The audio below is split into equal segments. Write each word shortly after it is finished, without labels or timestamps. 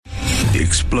The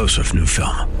explosive new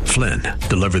film, Flynn,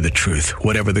 deliver the truth,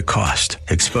 whatever the cost,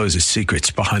 exposes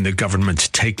secrets behind the government's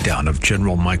takedown of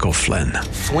General Michael Flynn.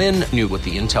 Flynn knew what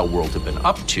the intel world had been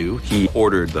up to. He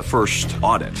ordered the first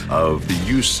audit of the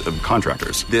use of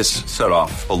contractors. This set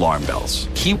off alarm bells.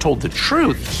 He told the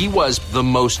truth. He was the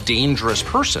most dangerous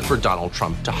person for Donald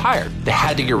Trump to hire. They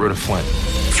had to get rid of Flynn.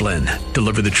 Flynn,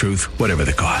 deliver the truth, whatever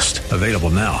the cost. Available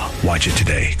now. Watch it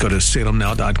today. Go to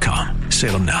salemnow.com.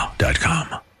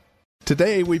 salemnow.com.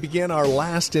 Today, we begin our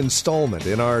last installment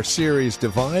in our series,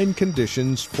 Divine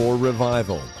Conditions for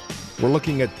Revival. We're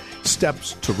looking at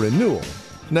steps to renewal.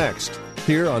 Next,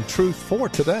 here on Truth for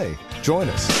Today. Join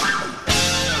us.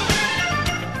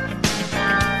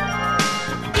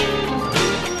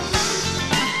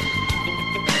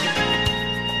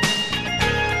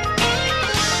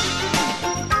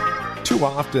 Too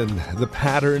often, the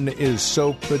pattern is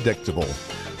so predictable.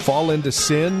 Fall into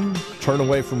sin, turn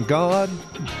away from God,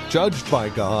 judged by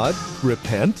God,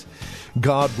 repent.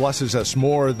 God blesses us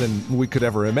more than we could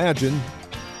ever imagine,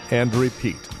 and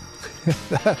repeat.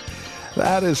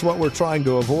 That is what we're trying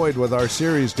to avoid with our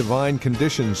series, Divine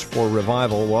Conditions for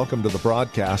Revival. Welcome to the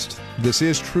broadcast. This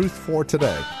is Truth for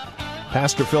Today.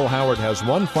 Pastor Phil Howard has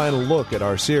one final look at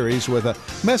our series with a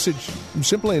message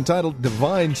simply entitled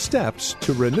Divine Steps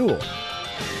to Renewal.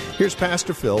 Here's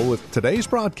Pastor Phil with today's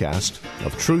broadcast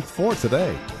of Truth for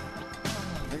Today.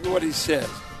 Look at what he says.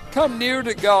 Come near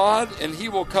to God, and he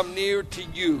will come near to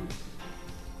you.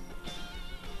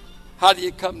 How do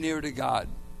you come near to God?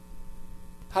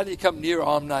 How do you come near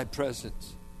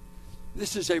omnipresence?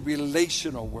 This is a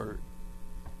relational word.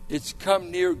 It's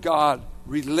come near God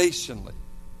relationally.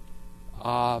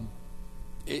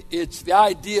 It's the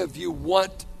idea of you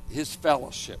want his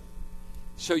fellowship.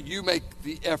 So you make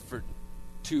the effort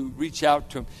to reach out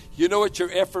to him. You know what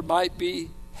your effort might be?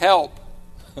 Help.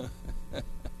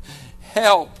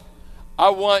 Help. I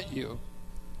want you.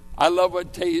 I love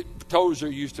what Tozer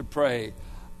used to pray.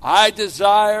 I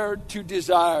desire to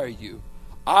desire you.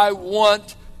 I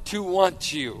want to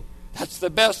want you. That's the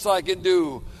best I can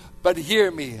do. But hear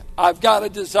me. I've got a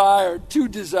desire to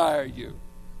desire you.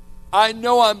 I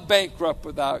know I'm bankrupt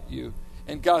without you.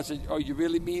 And God said, oh, you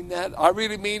really mean that? I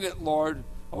really mean it, Lord.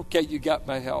 Okay, you got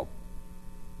my help.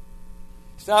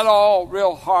 It's not all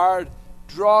real hard.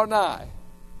 Draw nigh.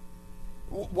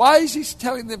 Why is he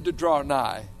telling them to draw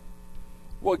nigh?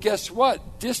 Well, guess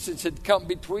what? Distance had come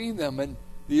between them. And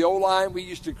the old line we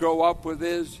used to grow up with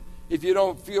is, if you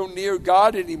don't feel near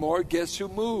God anymore, guess who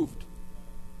moved?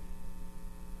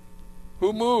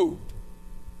 Who moved?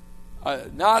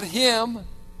 Not him.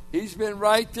 He's been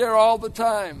right there all the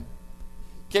time.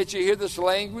 Can't you hear this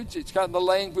language? It's kind of the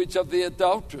language of the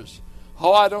adulteress.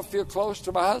 Oh, I don't feel close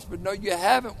to my husband. No, you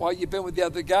haven't while you've been with the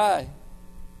other guy.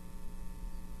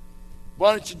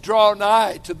 Why don't you draw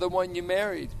nigh to the one you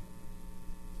married?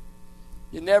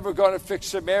 You're never going to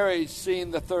fix a marriage seeing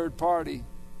the third party.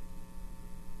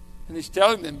 And he's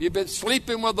telling them, you've been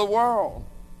sleeping with the world.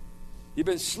 You've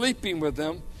been sleeping with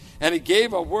them. And he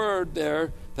gave a word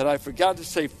there that I forgot to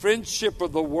say. Friendship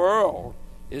with the world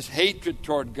is hatred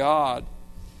toward God.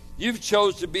 You've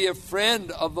chosen to be a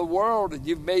friend of the world, and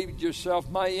you've made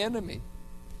yourself my enemy.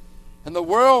 And the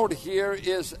world here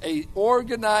is an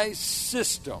organized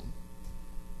system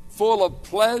full of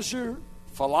pleasure,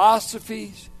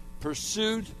 philosophies,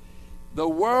 pursuit. The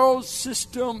world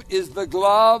system is the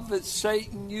glove that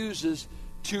Satan uses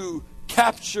to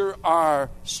capture our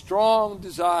strong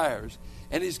desires.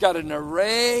 And he's got an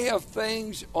array of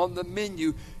things on the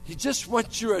menu. He just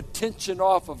wants your attention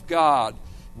off of God.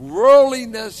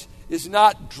 Worldliness is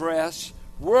not dress.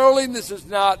 Worldliness is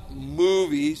not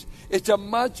movies. It's a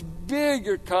much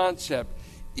bigger concept.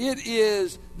 It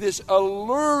is this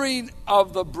alluring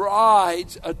of the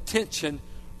bride's attention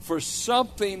for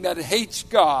something that hates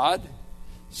God,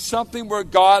 something where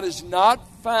God is not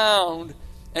found.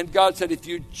 And God said, if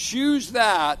you choose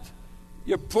that,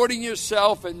 you're putting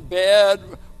yourself in bed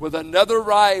with another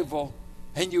rival,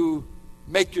 and you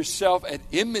make yourself at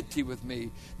enmity with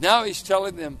me. Now he's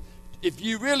telling them, if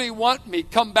you really want me,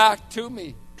 come back to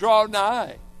me. Draw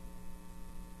nigh.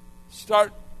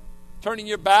 Start turning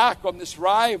your back on this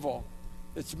rival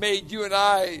that's made you and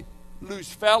I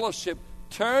lose fellowship.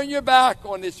 Turn your back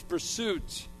on its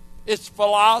pursuits, its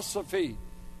philosophy,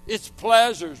 its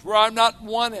pleasures, where I'm not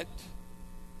wanted.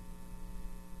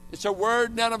 It's a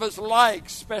word none of us like,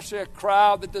 especially a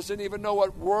crowd that doesn't even know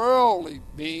what worldly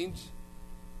means.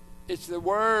 It's the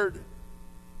word,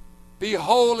 be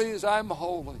holy as I'm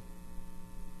holy.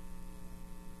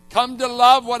 Come to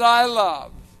love what I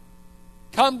love.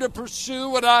 Come to pursue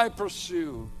what I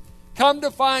pursue. Come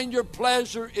to find your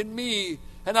pleasure in me.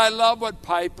 And I love what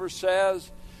Piper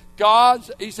says.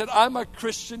 he said, I'm a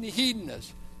Christian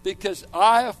hedonist because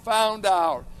I have found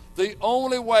out the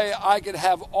only way I could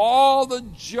have all the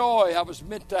joy I was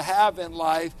meant to have in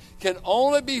life can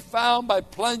only be found by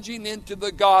plunging into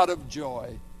the God of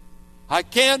joy. I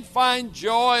can't find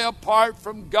joy apart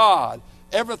from God.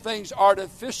 Everything's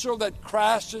artificial, that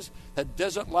crashes, that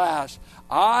doesn't last.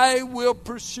 I will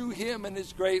pursue him, and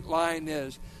his great line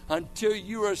is, until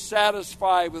you are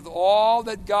satisfied with all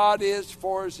that God is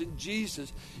for us in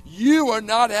Jesus, you are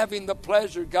not having the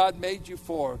pleasure God made you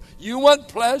for. You want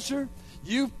pleasure?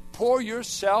 You pour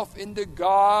yourself into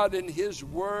God and his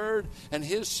word and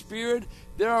his spirit.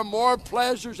 There are more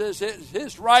pleasures as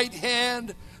his right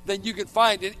hand than you can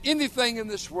find in anything in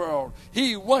this world.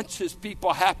 He wants his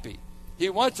people happy. He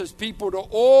wants his people to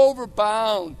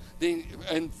overbound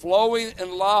and flowing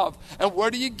in love. And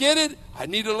where do you get it? I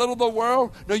need a little of the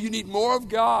world. No, you need more of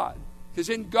God. Because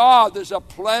in God, there's a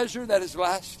pleasure that is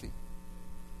lasting.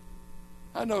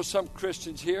 I know some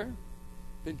Christians here,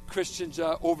 been Christians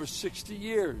over 60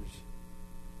 years,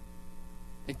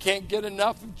 and can't get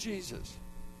enough of Jesus.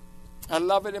 I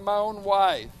love it in my own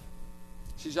wife.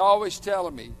 She's always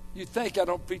telling me, you think I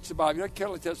don't preach the Bible. You know,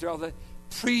 Carolyn tells her all the time,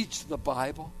 preach the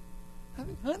Bible. I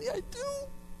mean, honey, I do.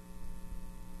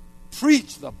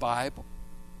 Preach the Bible.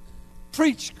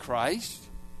 Preach Christ.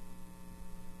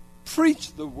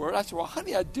 Preach the Word. I said, well,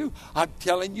 honey, I do. I'm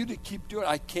telling you to keep doing it.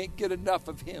 I can't get enough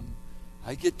of him.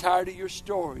 I get tired of your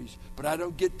stories, but I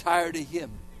don't get tired of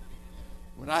him.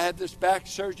 When I had this back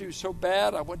surgery, it was so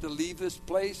bad, I wanted to leave this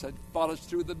place. I followed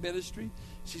through the ministry.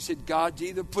 She said, God's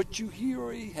either put you here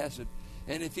or he hasn't.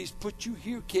 And if he's put you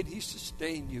here, kid, he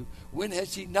sustained you. When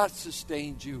has he not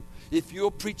sustained you? If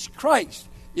you'll preach Christ,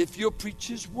 if you'll preach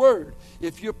his word,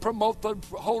 if you'll promote the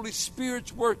Holy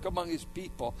Spirit's work among his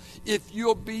people, if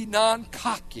you'll be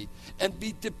non-cocky and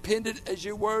be dependent as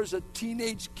you were as a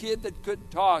teenage kid that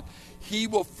couldn't talk, he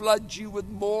will flood you with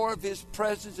more of his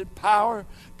presence and power.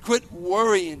 Quit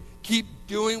worrying. Keep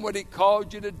doing what he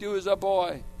called you to do as a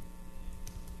boy.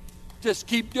 Just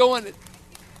keep doing it.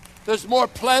 There's more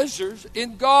pleasures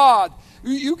in God.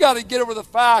 You got to get over the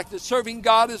fact that serving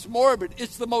God is morbid.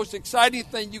 It's the most exciting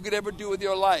thing you could ever do with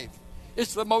your life.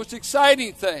 It's the most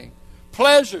exciting thing.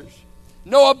 Pleasures,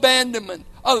 no abandonment,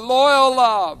 a loyal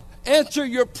love. Answer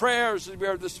your prayers as we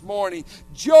are this morning.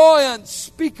 Joy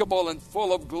unspeakable and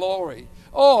full of glory.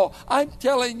 Oh, I'm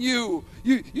telling you,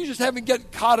 you just haven't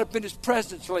got caught up in his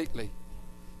presence lately.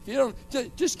 You know,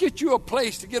 just get you a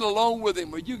place to get alone with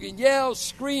him where you can yell,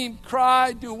 scream,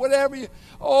 cry, do whatever you...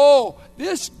 Oh,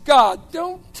 this God,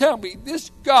 don't tell me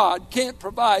this God can't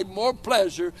provide more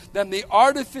pleasure than the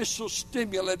artificial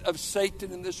stimulant of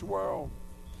Satan in this world.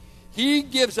 He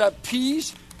gives a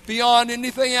peace beyond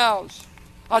anything else.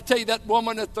 I'll tell you, that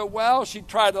woman at the well, she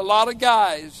tried a lot of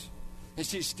guys, and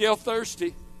she's still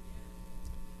thirsty.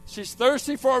 She's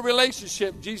thirsty for a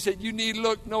relationship. Jesus said, you need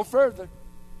look no further.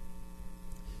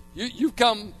 You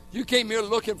came here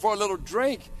looking for a little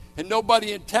drink, and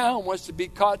nobody in town wants to be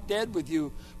caught dead with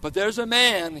you. But there's a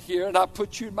man here, and I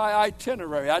put you in my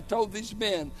itinerary. I told these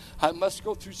men, I must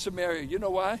go through Samaria. You know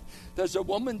why? There's a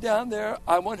woman down there.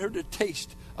 I want her to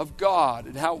taste of God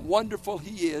and how wonderful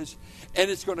he is,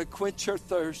 and it's going to quench her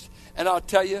thirst. And I'll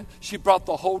tell you, she brought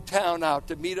the whole town out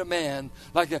to meet a man.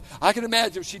 I can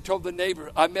imagine if she told the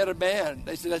neighbor, I met a man.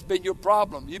 They said, that's been your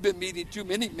problem. You've been meeting too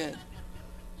many men.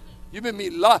 You've been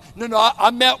meeting a lot. No,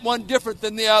 I met one different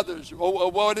than the others. Oh,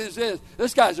 what is this?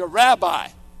 This guy's a rabbi.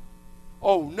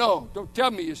 Oh, no, don't tell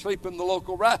me you sleep in the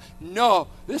local rabbi. No,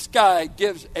 this guy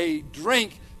gives a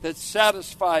drink that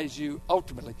satisfies you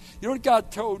ultimately. You know what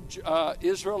God told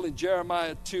Israel in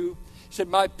Jeremiah 2? He said,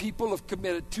 my people have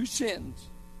committed two sins.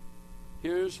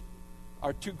 Here's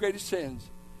our two greatest sins.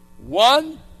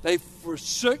 One, they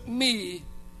forsook me,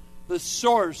 the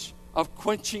source of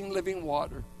quenching living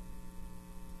water.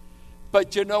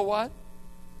 But you know what?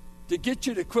 To get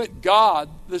you to quit God,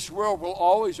 this world will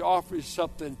always offer you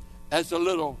something as a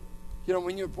little. You know,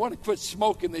 when you want to quit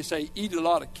smoking, they say, eat a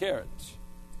lot of carrots.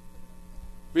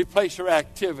 Replace your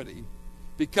activity.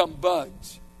 Become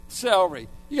bugs. Celery.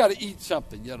 You got to eat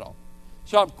something, you know.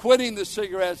 So I'm quitting the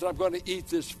cigarettes and I'm going to eat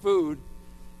this food.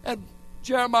 And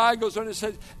Jeremiah goes on and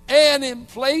says, and in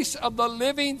place of the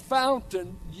living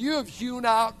fountain, you have hewn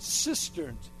out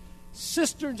cisterns.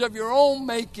 Cisterns of your own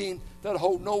making that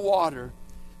hold no water.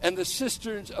 And the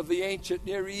cisterns of the ancient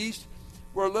Near East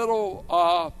were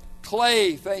little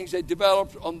clay things they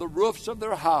developed on the roofs of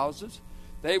their houses.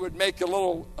 They would make a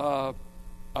little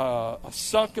a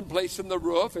sunken place in the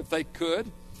roof if they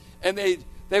could. And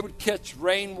they would catch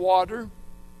rainwater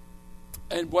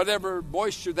and whatever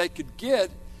moisture they could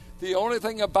get. The only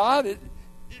thing about it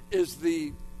is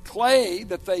the clay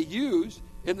that they used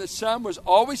in the sun was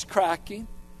always cracking,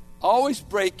 always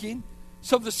breaking,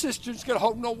 so the cisterns could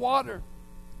hold no water.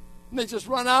 And they just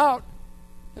run out,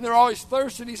 and they're always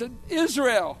thirsty. He said,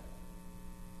 Israel,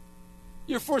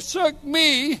 you forsook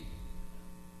me,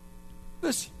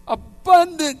 this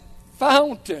abundant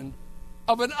fountain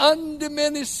of an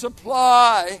undiminished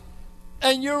supply,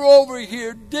 and you're over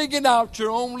here digging out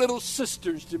your own little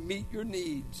cisterns to meet your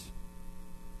needs.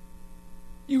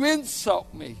 You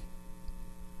insult me.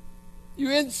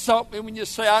 You insult me when you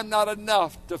say I'm not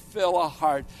enough to fill a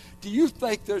heart. Do you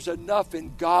think there's enough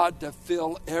in God to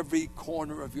fill every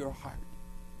corner of your heart?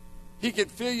 He can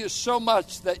fill you so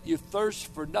much that you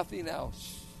thirst for nothing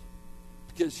else,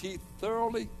 because he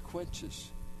thoroughly quenches.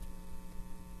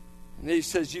 And he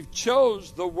says, you've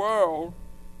chose the world,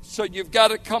 so you've got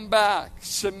to come back,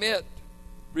 submit,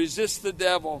 resist the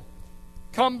devil,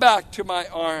 come back to my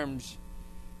arms.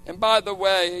 And by the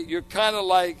way, you're kind of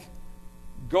like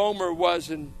Gomer was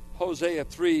in Hosea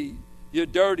 3. You're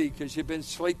dirty because you've been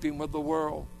sleeping with the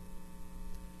world.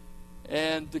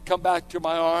 And to come back to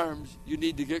my arms, you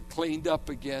need to get cleaned up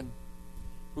again.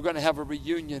 We're going to have a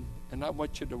reunion, and I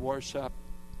want you to worship.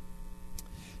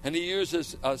 And he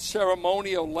uses a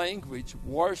ceremonial language,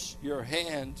 wash your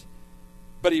hands,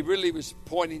 but he really was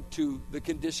pointing to the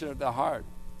condition of the heart.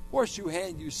 Wash your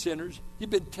hand, you sinners. You've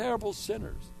been terrible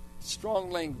sinners. Strong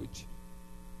language.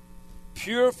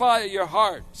 Purify your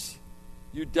hearts,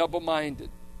 you double-minded.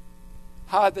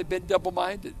 How have they been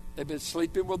double-minded? They've been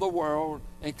sleeping with the world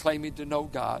and claiming to know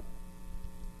God.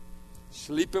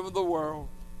 Sleeping with the world,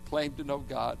 claim to know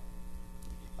God.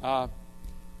 I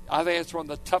think it's one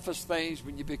of the toughest things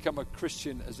when you become a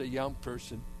Christian as a young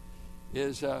person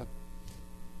is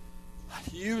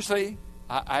usually,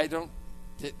 I don't,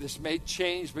 this may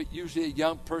change, but usually a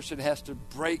young person has to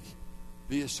break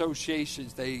the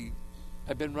associations they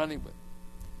have been running with.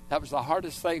 That was the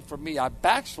hardest thing for me. I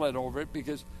backslid over it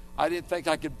because I didn't think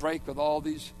I could break with all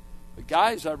these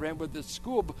guys I ran with at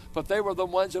school, but they were the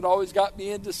ones that always got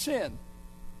me into sin.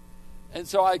 And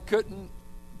so I couldn't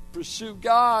pursue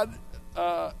God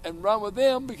and run with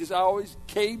them because I always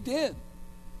caved in.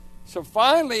 So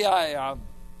finally I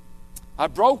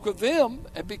broke with them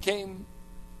and became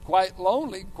quite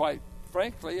lonely, quite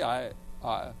frankly. I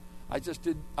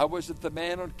wasn't the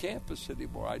man on campus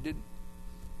anymore.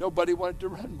 Nobody wanted to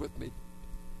run with me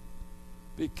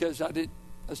because I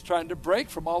was trying to break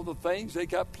from all the things they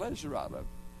got pleasure out of.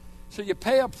 So you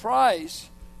pay a price,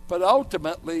 but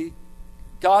ultimately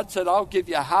God said, I'll give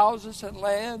you houses and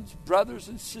lands, brothers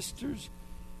and sisters.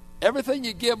 Everything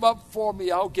you give up for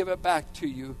me, I'll give it back to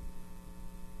you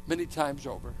many times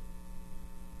over.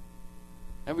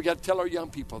 And we got to tell our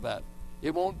young people that.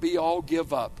 It won't be all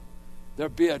give up. There'll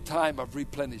be a time of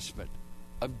replenishment,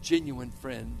 of genuine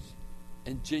friends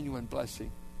and genuine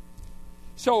blessing.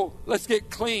 So let's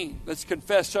get clean. Let's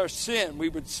confess our sin, we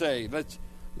would say.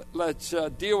 Let's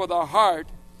deal with our heart.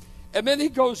 And then he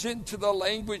goes into the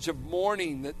language of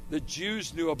mourning that the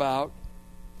Jews knew about.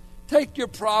 Take your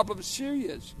problem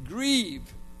serious.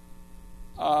 Grieve.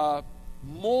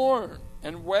 Mourn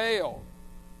and wail.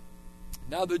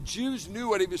 Now the Jews knew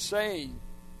what he was saying.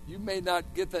 You may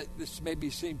not get that. This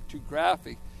maybe seem too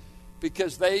graphic.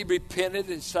 Because they repented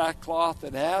in sackcloth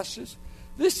and ashes.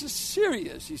 This is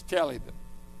serious, he's telling them.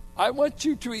 I want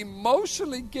you to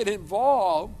emotionally get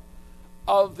involved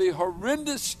of the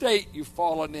horrendous state you've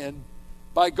fallen in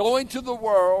by going to the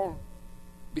world,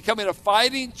 becoming a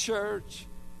fighting church,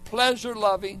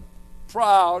 pleasure-loving,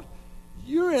 proud.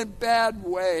 You're in bad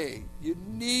way. You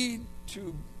need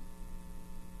to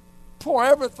pour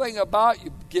everything about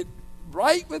you. Get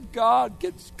right with God,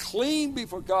 get clean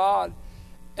before God,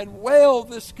 and wail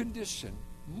this condition.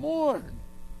 Mourn.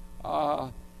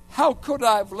 How could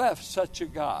I have left such a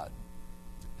God?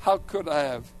 How could I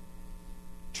have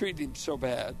treated him so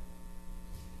bad?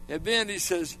 And then he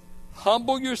says,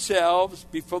 humble yourselves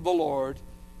before the Lord,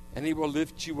 and he will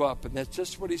lift you up. And that's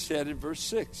just what he said in verse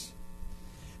 6.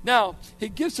 Now, he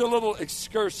gives a little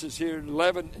excursus here in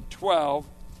 11 and 12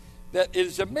 that it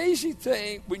is an amazing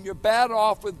thing when you're bad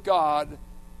off with God,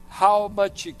 how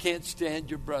much you can't stand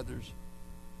your brothers.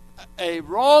 A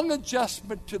wrong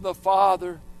adjustment to the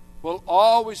Father will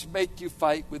always make you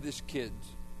fight with his kids.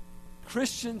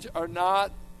 Christians are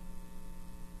not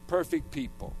perfect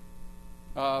people.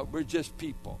 We're just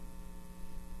people.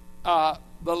 The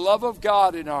love of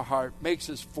God in our heart makes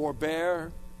us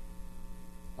forbear,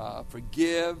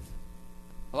 forgive,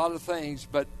 a lot of things.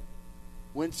 But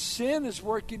when sin is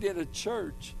working in a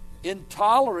church,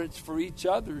 intolerance for each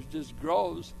other just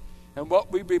grows. And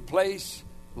what we replace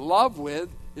love with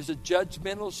is a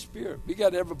judgmental spirit. We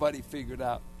got everybody figured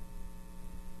out.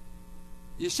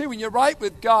 You see, when you're right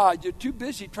with God, you're too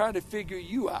busy trying to figure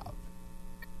you out.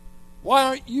 Why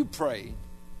aren't you praying?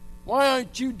 Why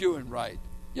aren't you doing right?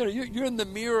 You know, you're in the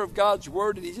mirror of God's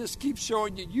Word, and He just keeps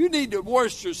showing you, you need to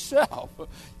wash yourself.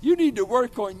 You need to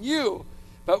work on you.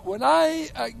 But when I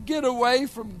get away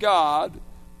from God,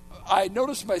 I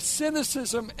notice my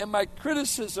cynicism and my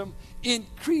criticism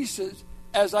increases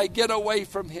as I get away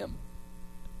from Him.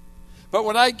 But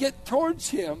when I get towards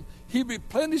Him, He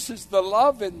replenishes the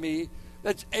love in me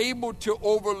that's able to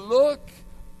overlook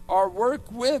or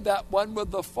work with that one with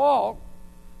the fault,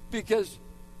 because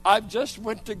I've just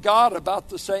went to God about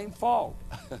the same fault.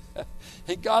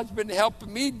 And God's been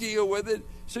helping me deal with it,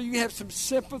 so you have some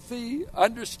sympathy,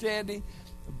 understanding.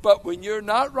 But when you're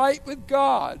not right with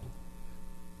God,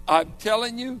 I'm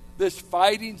telling you, this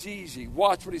fighting's easy.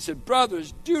 Watch what He said.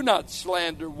 Brothers, do not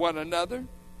slander one another.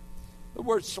 The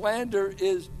word slander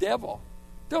is devil.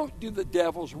 Don't do the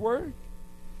devil's work.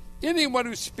 Anyone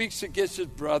who speaks against his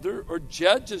brother or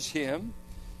judges him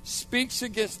speaks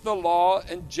against the law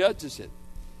and judges it.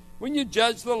 When you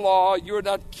judge the law, you are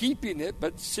not keeping it,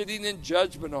 but sitting in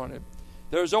judgment on it.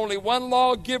 There is only one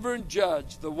lawgiver and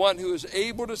judge, the one who is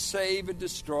able to save and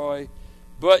destroy.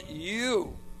 But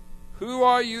you, who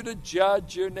are you to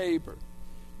judge your neighbor?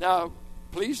 Now,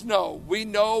 please know, we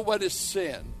know what is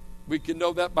sin. We can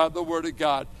know that by the Word of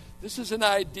God. This is an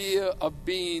idea of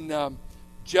being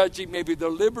judging maybe their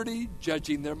liberty,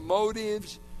 judging their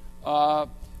motives.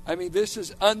 This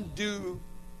is undue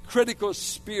critical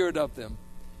spirit of them.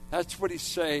 That's what he's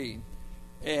saying.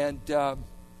 And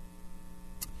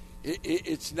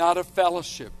it's not a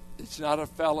fellowship. It's not a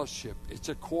fellowship. It's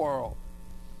a quarrel.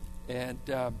 And,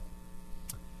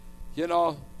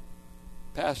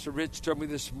 Pastor Rich told me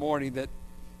this morning that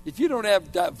if you don't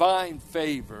have divine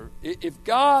favor, if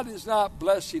God is not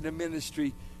blessing a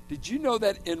ministry, did you know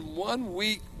that in 1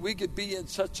 week we could be in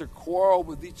such a quarrel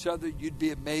with each other, you'd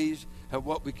be amazed at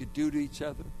what we could do to each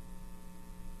other?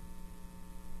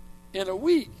 In a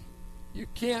week, you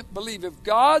can't believe. If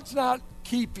God's not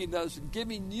keeping us and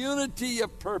giving unity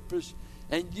of purpose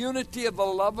and unity of the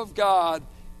love of God,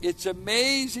 it's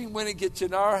amazing when it gets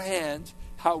in our hands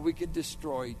how we can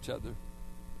destroy each other.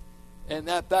 And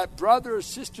that brother or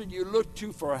sister you look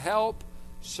to for help,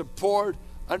 support,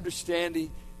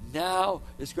 understanding, now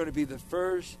is going to be the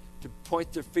first to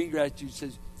point their finger at you and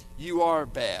says, you are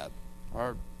bad,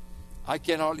 or I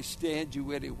can hardly stand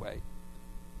you anyway.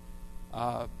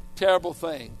 Terrible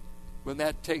thing when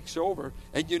that takes over,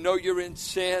 and you know you're in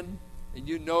sin, and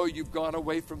you know you've gone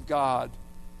away from God.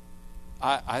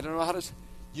 I don't know how to say.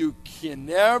 You can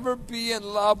never be in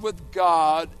love with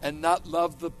God and not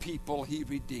love the people He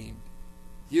redeemed.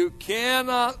 You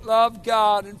cannot love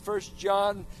God in 1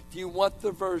 John. If you want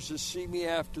the verses, see me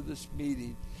after this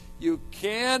meeting. You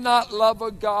cannot love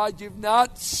a God you've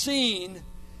not seen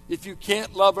if you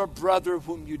can't love a brother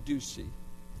whom you do see.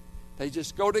 They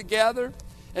just go together.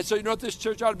 And so you know what this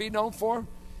church ought to be known for?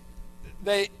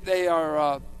 They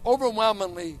are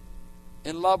overwhelmingly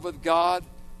in love with God.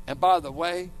 And by the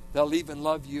way, they'll even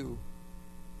love you.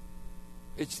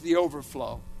 It's the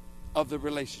overflow of the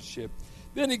relationship.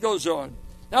 Then he goes on.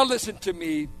 Now listen to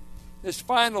me. This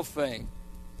final thing.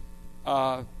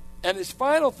 And his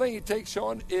final thing he takes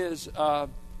on is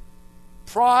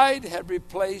pride had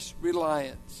replaced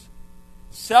reliance.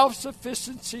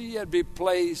 Self-sufficiency had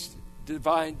replaced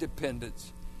divine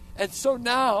dependence. And so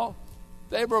now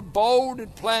they were bold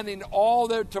in planning all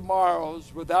their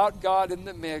tomorrows without God in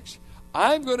the mix.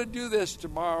 I'm going to do this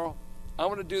tomorrow. I'm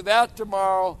going to do that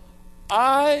tomorrow.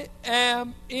 I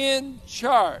am in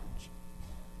charge.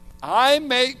 I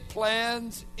make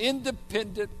plans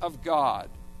independent of God.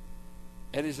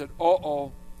 And he said,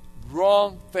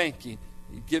 wrong thinking.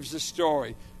 He gives a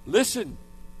story. Listen,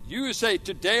 you say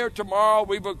today or tomorrow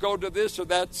we will go to this or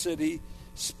that city,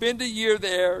 spend a year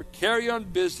there, carry on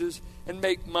business, and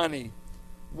make money.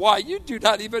 Why, you do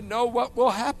not even know what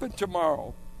will happen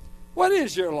tomorrow. What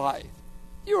is your life?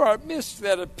 You are a mist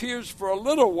that appears for a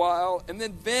little while and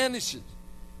then vanishes.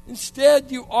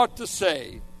 Instead, you ought to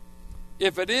say,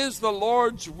 if it is the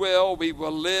Lord's will, we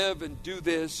will live and do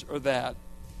this or that.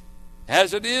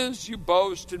 As it is, you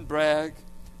boast and brag.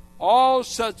 All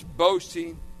such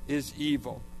boasting is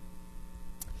evil.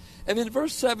 And in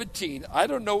verse 17, I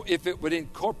don't know if it would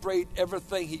incorporate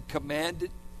everything he commanded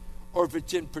or if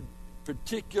it's in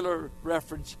particular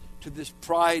reference to this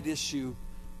pride issue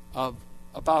of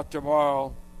about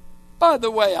tomorrow. By the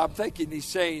way, I'm thinking he's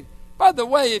saying, by the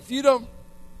way, if you don't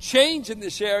change in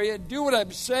this area and do what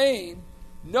I'm saying,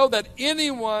 know that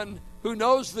anyone who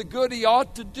knows the good he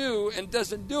ought to do and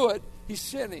doesn't do it, he's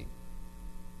sinning.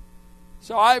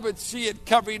 So I would see it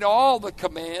covering all the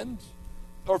commands,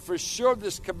 or for sure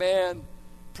this command,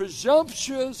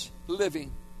 presumptuous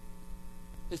living.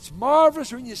 It's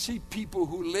marvelous when you see people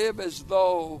who live as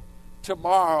though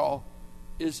tomorrow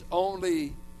is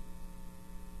only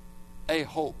a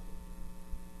hope.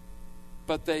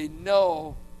 But they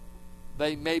know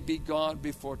they may be gone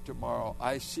before tomorrow.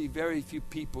 I see very few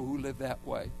people who live that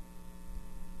way.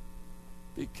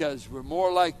 Because we're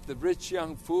more like the rich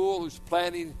young fool who's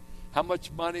planning how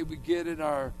much money we get in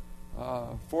our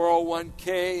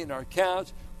 401k and our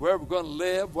accounts, where we're going to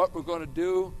live, what we're going to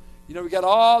do. You know, we got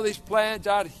all these plans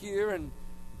out here, and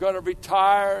we're going to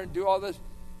retire and do all this.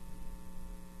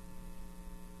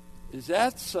 Is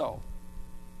that so?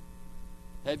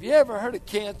 Have you ever heard of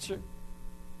cancer?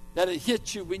 That it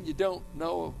hits you when you don't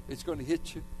know it's going to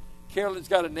hit you. Carolyn's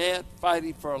got an aunt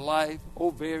fighting for her life,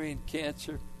 ovarian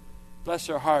cancer. Bless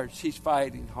her heart, she's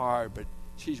fighting hard, but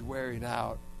she's wearing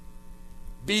out.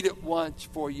 Beat it once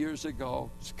 4 years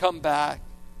ago. She's come back.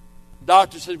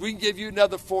 Doctor says, we can give you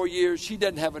another 4 years. She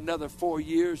doesn't have another 4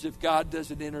 years if God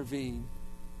doesn't intervene.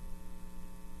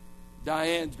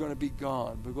 Diane's going to be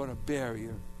gone. We're going to bury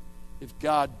her if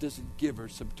God doesn't give her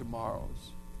some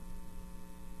tomorrows.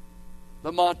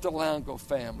 The Montalongo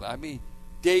family. I mean,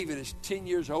 David is 10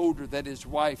 years older than his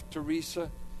wife, Teresa.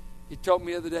 He told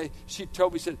me the other day, she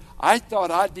told me, said, I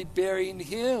thought I'd be burying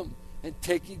him and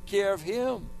taking care of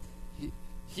him.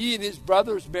 He and his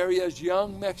brothers marry as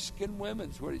young Mexican women,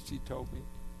 is what she told me.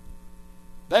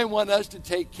 They want us to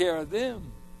take care of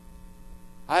them.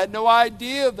 I had no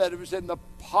idea that it was in the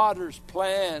Potter's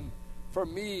plan for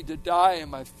me to die in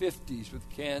my 50s with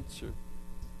cancer.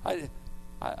 I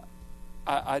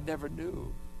never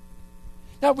knew.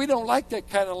 Now, we don't like that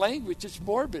kind of language. It's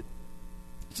morbid.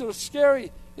 It's a little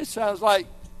scary. It sounds like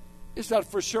it's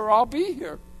not for sure I'll be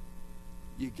here.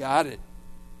 You got it.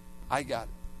 I got it.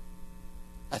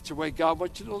 That's the way God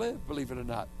wants you to live, believe it or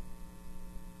not.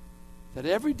 That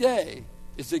every day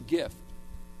is a gift.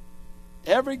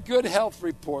 Every good health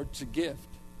report's a gift.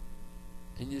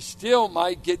 And you still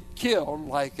might get killed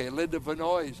like a Linda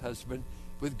Vanoy's husband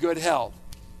with good health.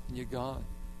 And you're gone.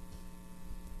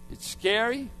 It's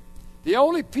scary. The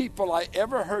only people I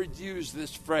ever heard use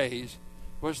this phrase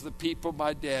was the people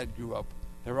my dad grew up.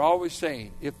 They were always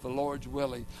saying, if the Lord's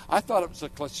willing. I thought it was a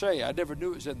cliche. I never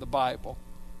knew it was in the Bible.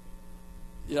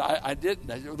 Yeah, I didn't.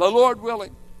 The Lord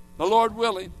willing. The Lord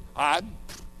willing. I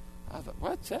thought,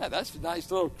 what's that? That's a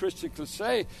nice little Christian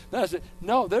cliche. And I said,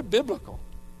 no, they're biblical.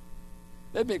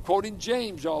 They've been quoting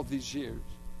James all these years.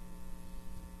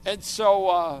 And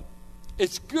so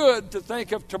it's good to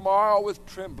think of tomorrow with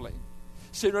trembling.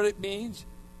 See what it means?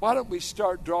 Why don't we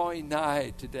start drawing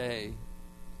nigh today?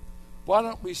 Why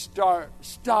don't we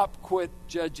stop quit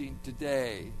judging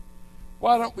today?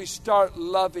 Why don't we start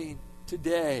loving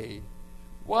today?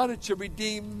 Why don't you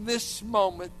redeem this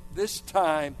moment, this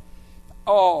time?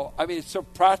 Oh, I mean, it's so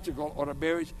practical on a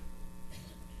marriage.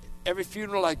 Every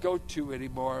funeral I go to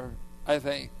anymore, I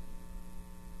think,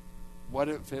 what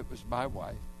if it was my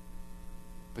wife?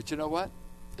 But you know what?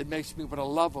 It makes me want to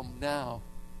love them now.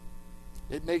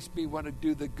 It makes me want to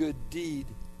do the good deed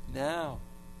now.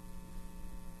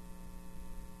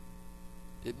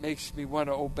 It makes me want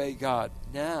to obey God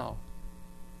now.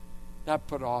 Not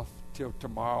put off till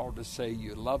tomorrow to say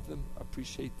you love them,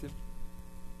 appreciate them.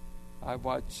 I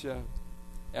watch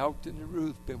Elton and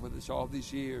Ruth, been with us all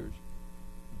these years.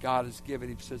 God has given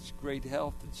him such great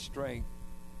health and strength.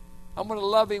 I'm going to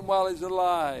love him while he's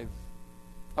alive.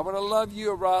 I want to love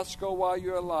you, Roscoe, while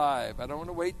you're alive. I don't want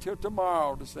to wait till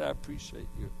tomorrow to say I appreciate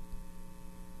you.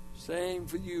 Same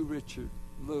for you, Richard,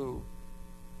 Lou.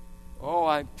 Oh,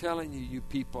 I'm telling you, you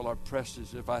people are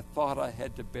precious. If I thought I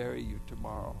had to bury you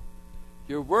tomorrow,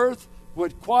 your worth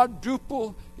would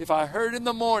quadruple if I heard in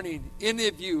the morning any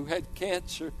of you had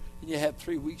cancer and you had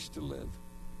 3 weeks to live.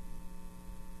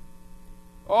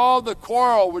 Oh, the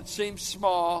quarrel would seem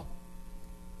small.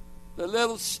 The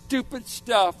little stupid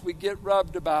stuff we get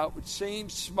rubbed about would seem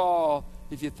small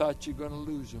if you thought you're going to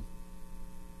lose them.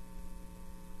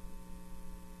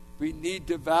 We need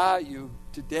to value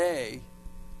today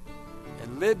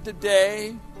and live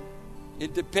today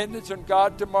in dependence on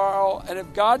God tomorrow. And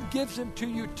if God gives them to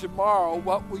you tomorrow,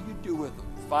 what will you do with them?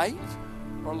 Fight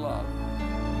or love?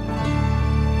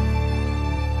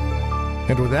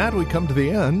 And with that, we come to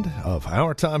the end of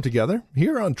our time together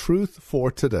here on Truth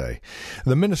for Today,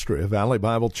 the ministry of Valley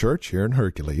Bible Church here in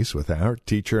Hercules with our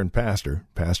teacher and pastor,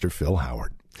 Pastor Phil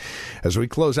Howard. As we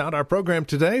close out our program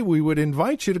today, we would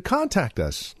invite you to contact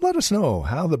us. Let us know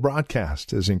how the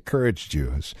broadcast has encouraged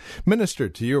you, has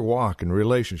ministered to your walk and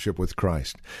relationship with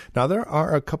Christ. Now, there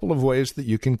are a couple of ways that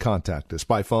you can contact us.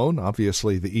 By phone,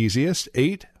 obviously the easiest,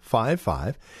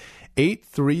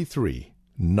 855-833-9393.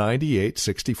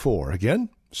 833-9864. Again,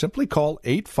 simply call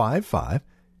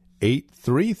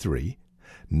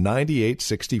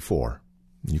 855-833-9864.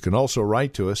 You can also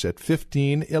write to us at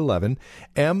 1511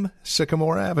 M.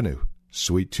 Sycamore Avenue,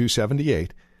 Suite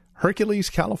 278, Hercules,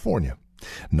 California.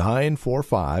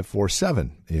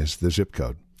 94547 is the zip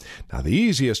code. Now, the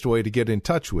easiest way to get in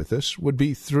touch with us would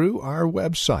be through our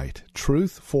website,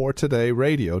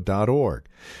 truthfortodayradio.org.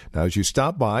 Now, as you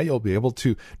stop by, you'll be able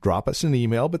to drop us an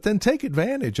email, but then take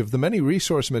advantage of the many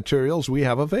resource materials we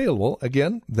have available.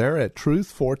 Again, they're at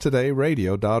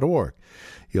truthfortodayradio.org.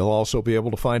 You'll also be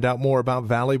able to find out more about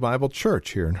Valley Bible Church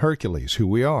here in Hercules, who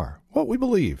we are, what we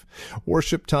believe,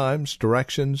 worship times,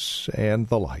 directions, and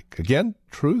the like. Again,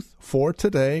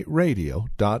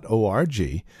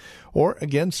 truthfortodayradio.org, or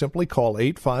again, simply call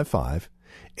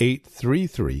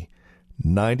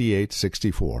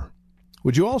 855-833-9864.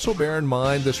 Would you also bear in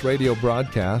mind this radio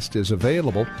broadcast is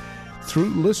available through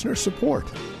listener support?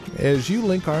 As you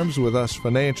link arms with us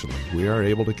financially, we are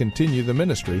able to continue the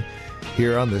ministry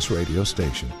here on this radio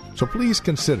station. So please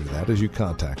consider that as you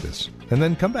contact us. And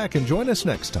then come back and join us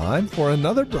next time for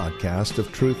another broadcast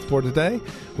of Truth for Today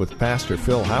with Pastor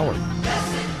Phil Howard.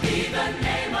 Blessed be the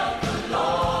name of the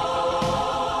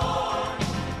Lord.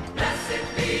 Blessed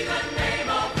be the name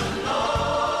of the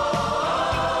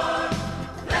Lord.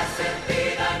 Blessed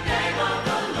be the name of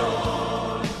the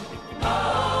Lord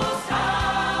Most High.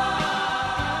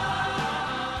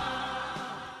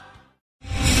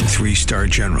 3-star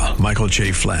General Michael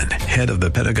J. Flynn, head of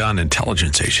the Pentagon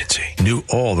Intelligence Agency, knew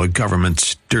all the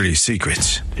government's dirty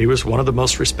secrets. He was one of the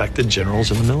most respected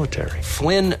generals in the military.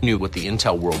 Flynn knew what the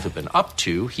intel world had been up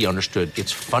to. He understood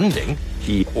its funding.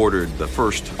 He ordered the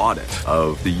first audit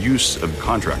of the use of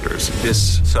contractors.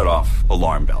 This set off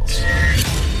alarm bells.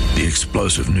 The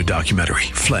explosive new documentary,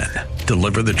 Flynn,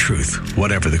 Deliver the Truth,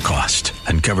 Whatever the Cost,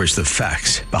 uncovers the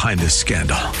facts behind this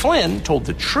scandal. Flynn told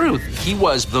the truth. He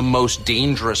was the most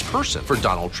dangerous person for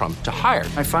Donald Trump to hire.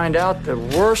 I find out the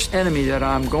worst enemy that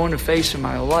I'm going to face in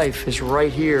my life is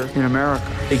right here in America.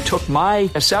 They took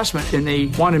my assessment and they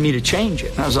wanted me to change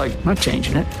it. And I was like, I'm not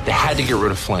changing it. They had to get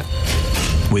rid of Flynn.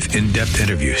 With in-depth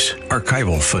interviews,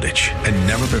 archival footage, and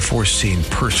never-before-seen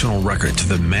personal records of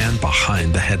the man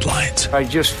behind the headlines. I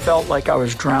just felt like I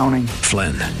was drowning.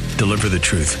 Flynn, Deliver the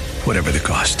Truth, Whatever the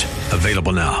Cost.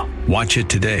 Available now. Watch it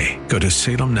today. Go to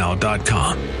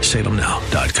salemnow.com.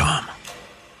 salemnow.com.